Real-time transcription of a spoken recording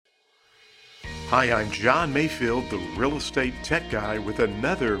Hi, I'm John Mayfield, the Real Estate Tech Guy, with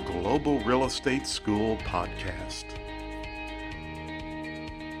another Global Real Estate School podcast.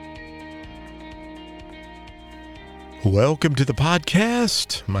 Welcome to the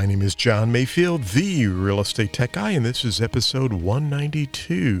podcast. My name is John Mayfield, the Real Estate Tech Guy, and this is episode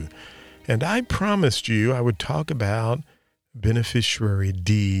 192. And I promised you I would talk about beneficiary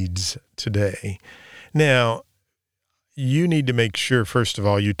deeds today. Now, you need to make sure, first of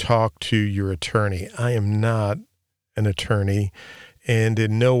all, you talk to your attorney. I am not an attorney and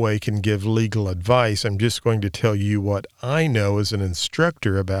in no way can give legal advice. I'm just going to tell you what I know as an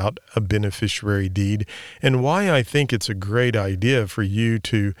instructor about a beneficiary deed and why I think it's a great idea for you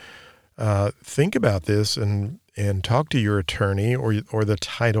to think about this and talk to your attorney or the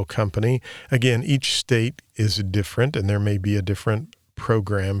title company. Again, each state is different and there may be a different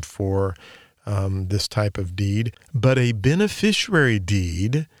program for this type of deed, but a beneficiary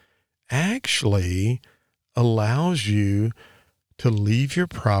deed actually allows you to leave your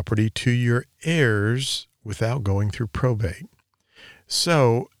property to your heirs without going through probate.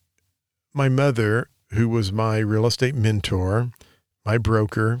 So my mother, who was my real estate mentor, my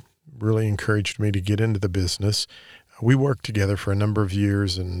broker, really encouraged me to get into the business. We worked together for a number of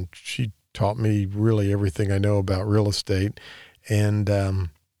years and she taught me really everything I know about real estate. And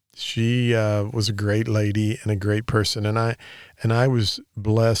she was a great lady and a great person, and I was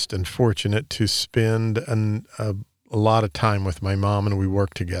blessed and fortunate to spend a lot of time with my mom, and we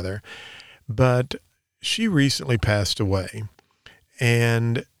worked together. But she recently passed away,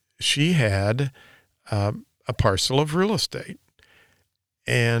 and she had a parcel of real estate,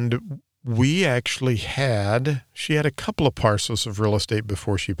 and she had a couple of parcels of real estate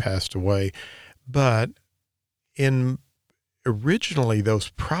before she passed away, but originally,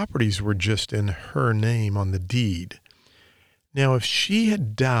 those properties were just in her name on the deed. Now, if she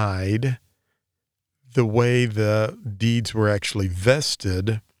had died the way the deeds were actually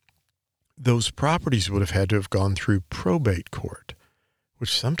vested, those properties would have had to have gone through probate court,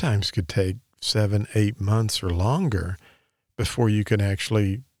 which sometimes could take 7-8 months or longer before you can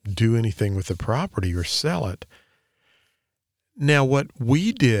actually do anything with the property or sell it. Now, what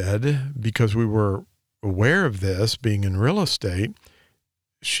we did, because we were aware of this, being in real estate,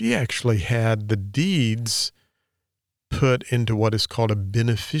 she actually had the deeds put into what is called a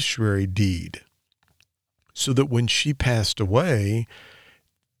beneficiary deed, so that when she passed away,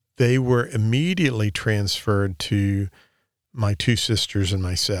 they were immediately transferred to my two sisters and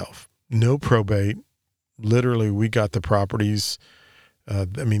myself. No probate. Literally, we got the properties.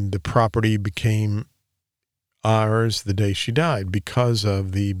 The property became ours the day she died because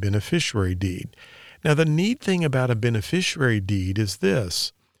of the beneficiary deed. Now, the neat thing about a beneficiary deed is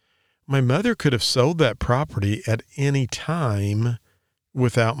this. My mother could have sold that property at any time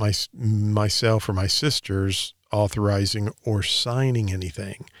without myself or my sisters authorizing or signing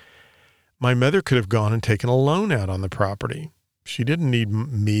anything. My mother could have gone and taken a loan out on the property. She didn't need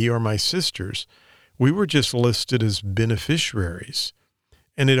me or my sisters. We were just listed as beneficiaries.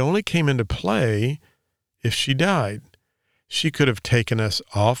 And it only came into play if she died. She could have taken us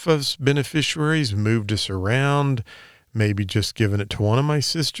off as beneficiaries, moved us around, maybe just given it to one of my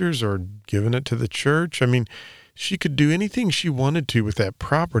sisters or given it to the church. She could do anything she wanted to with that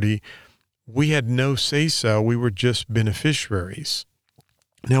property. We had no say-so. We were just beneficiaries.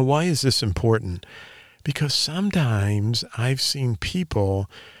 Now, why is this important? Because sometimes I've seen people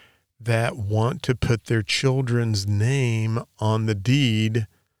that want to put their children's name on the deed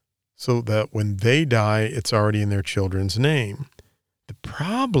so that when they die, it's already in their children's name. The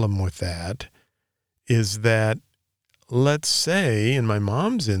problem with that is that, let's say, in my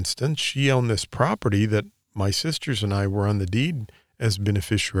mom's instance, she owned this property that my sisters and I were on the deed as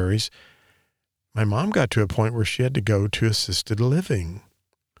beneficiaries. My mom got to a point where she had to go to assisted living.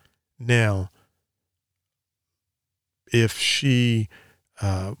 Now, if she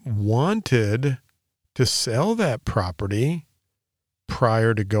wanted to sell that property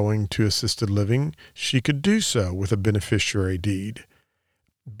prior to going to assisted living, she could do so with a beneficiary deed.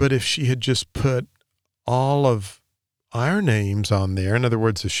 But if she had just put all of our names on there, in other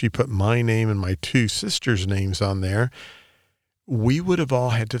words, if she put my name and my two sisters' names on there, we would have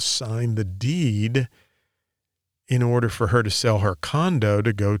all had to sign the deed in order for her to sell her condo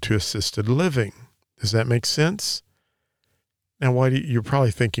to go to assisted living. Does that make sense? Now, you're probably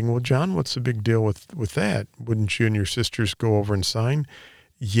thinking, well, John, what's the big deal with that? Wouldn't you and your sisters go over and sign?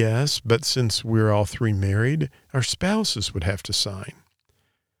 Yes, but since we're all three married, our spouses would have to sign.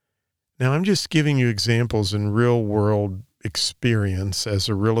 Now, I'm just giving you examples in real world experience as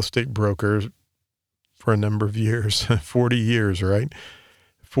a real estate broker for a number of years, 40 years, right?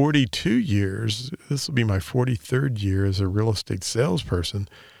 42 years, this will be my 43rd year as a real estate salesperson,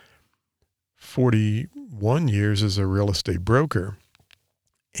 41 years as a real estate broker.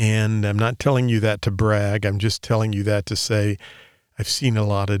 And I'm not telling you that to brag. I'm just telling you that to say I've seen a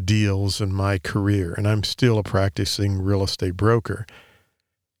lot of deals in my career, and I'm still a practicing real estate broker.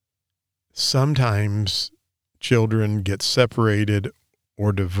 Sometimes children get separated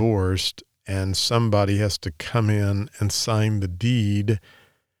or divorced, and somebody has to come in and sign the deed,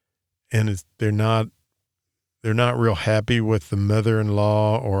 and they're not real happy with the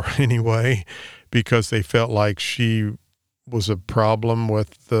mother-in-law or anyway, because they felt like she was a problem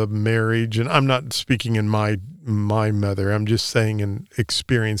with the marriage. And I'm not speaking in my mother. I'm just saying in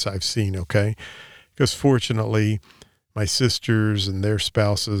experience I've seen, okay? Because fortunately, my sisters and their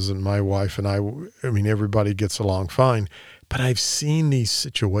spouses and my wife and I mean, everybody gets along fine. But I've seen these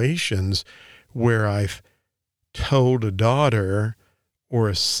situations where I've told a daughter or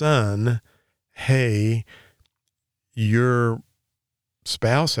a son, hey, your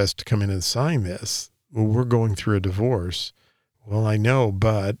spouse has to come in and sign this. Well, we're going through a divorce. Well, I know,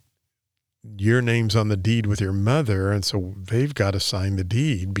 but your name's on the deed with your mother, and so they've got to sign the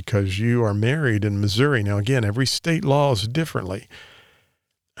deed because you are married in Missouri. Now, again, every state law is differently.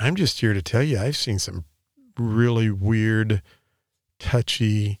 I'm just here to tell you I've seen some really weird,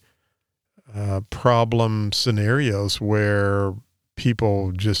 touchy problem scenarios where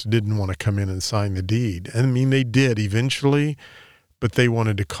people just didn't want to come in and sign the deed. I mean, they did eventually, but they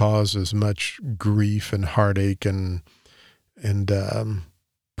wanted to cause as much grief and heartache and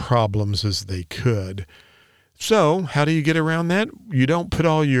problems as they could. So how do you get around that? You don't put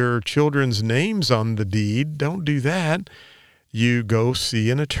all your children's names on the deed. Don't do that. You go see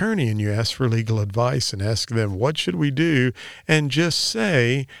an attorney and you ask for legal advice and ask them, what should we do? And just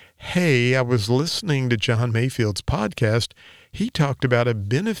say, hey, I was listening to John Mayfield's podcast. He talked about a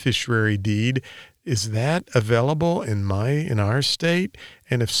beneficiary deed. Is that available in our state?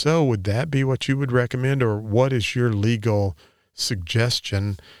 And if so, would that be what you would recommend, or what is your legal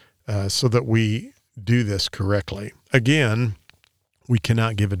suggestion so that we do this correctly? Again, we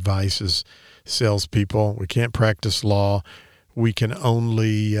cannot give advice as salespeople. We can't practice law. We can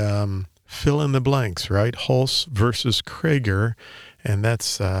only fill in the blanks, right? Hulse versus Krager, and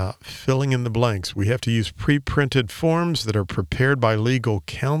that's filling in the blanks. We have to use pre-printed forms that are prepared by legal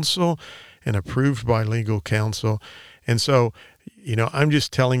counsel and approved by legal counsel. And so, I'm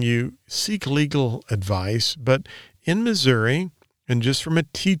just telling you, seek legal advice. But in Missouri, and just from a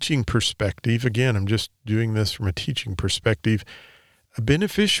teaching perspective, again, I'm just doing this from a teaching perspective, a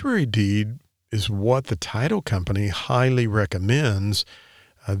beneficiary deed is what the title company highly recommends.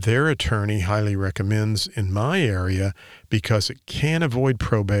 Their attorney highly recommends in my area because it can avoid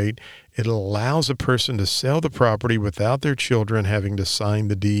probate. It allows a person to sell the property without their children having to sign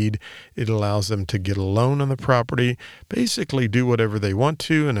the deed. It allows them to get a loan on the property, basically do whatever they want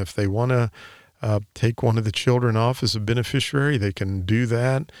to. And if they want to take one of the children off as a beneficiary, they can do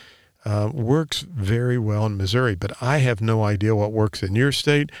that. Works very well in Missouri, but I have no idea what works in your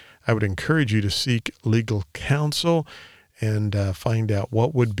state. I would encourage you to seek legal counsel and find out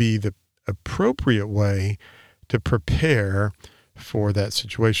what would be the appropriate way to prepare for that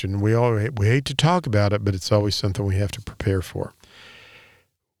situation. We hate to talk about it, but it's always something we have to prepare for.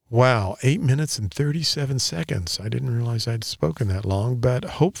 Wow, 8 minutes and 37 seconds. I didn't realize I'd spoken that long, but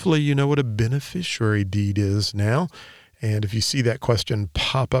hopefully you know what a beneficiary deed is now. And if you see that question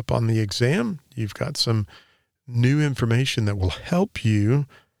pop up on the exam, you've got some new information that will help you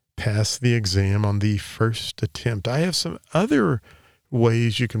pass the exam on the first attempt. I have some other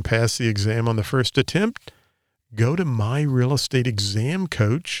ways you can pass the exam on the first attempt. Go to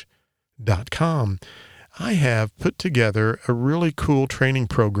myrealestateexamcoach.com. I have put together a really cool training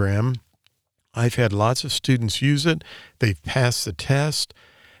program. I've had lots of students use it. They've passed the test,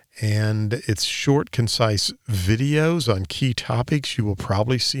 and it's short, concise videos on key topics you will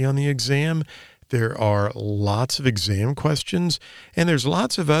probably see on the exam. There are lots of exam questions, and there's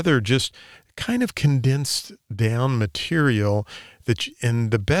lots of other just kind of condensed down material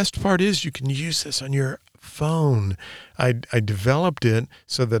and the best part is you can use this on your phone. I developed it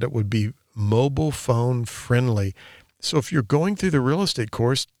so that it would be mobile phone friendly. So if you're going through the real estate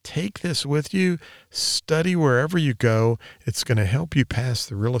course, take this with you, study wherever you go. It's going to help you pass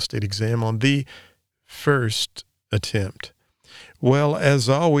the real estate exam on the first attempt. Well, as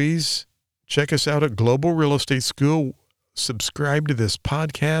always, check us out at Global Real Estate School. Subscribe to this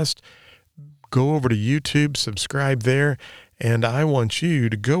podcast. Go over to YouTube, subscribe there, and I want you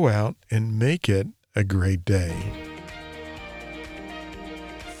to go out and make it a great day.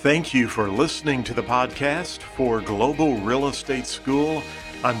 Thank you for listening to the podcast for Global Real Estate School.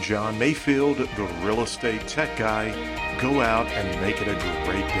 I'm John Mayfield, the real estate tech guy. Go out and make it a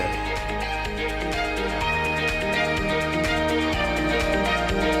great day.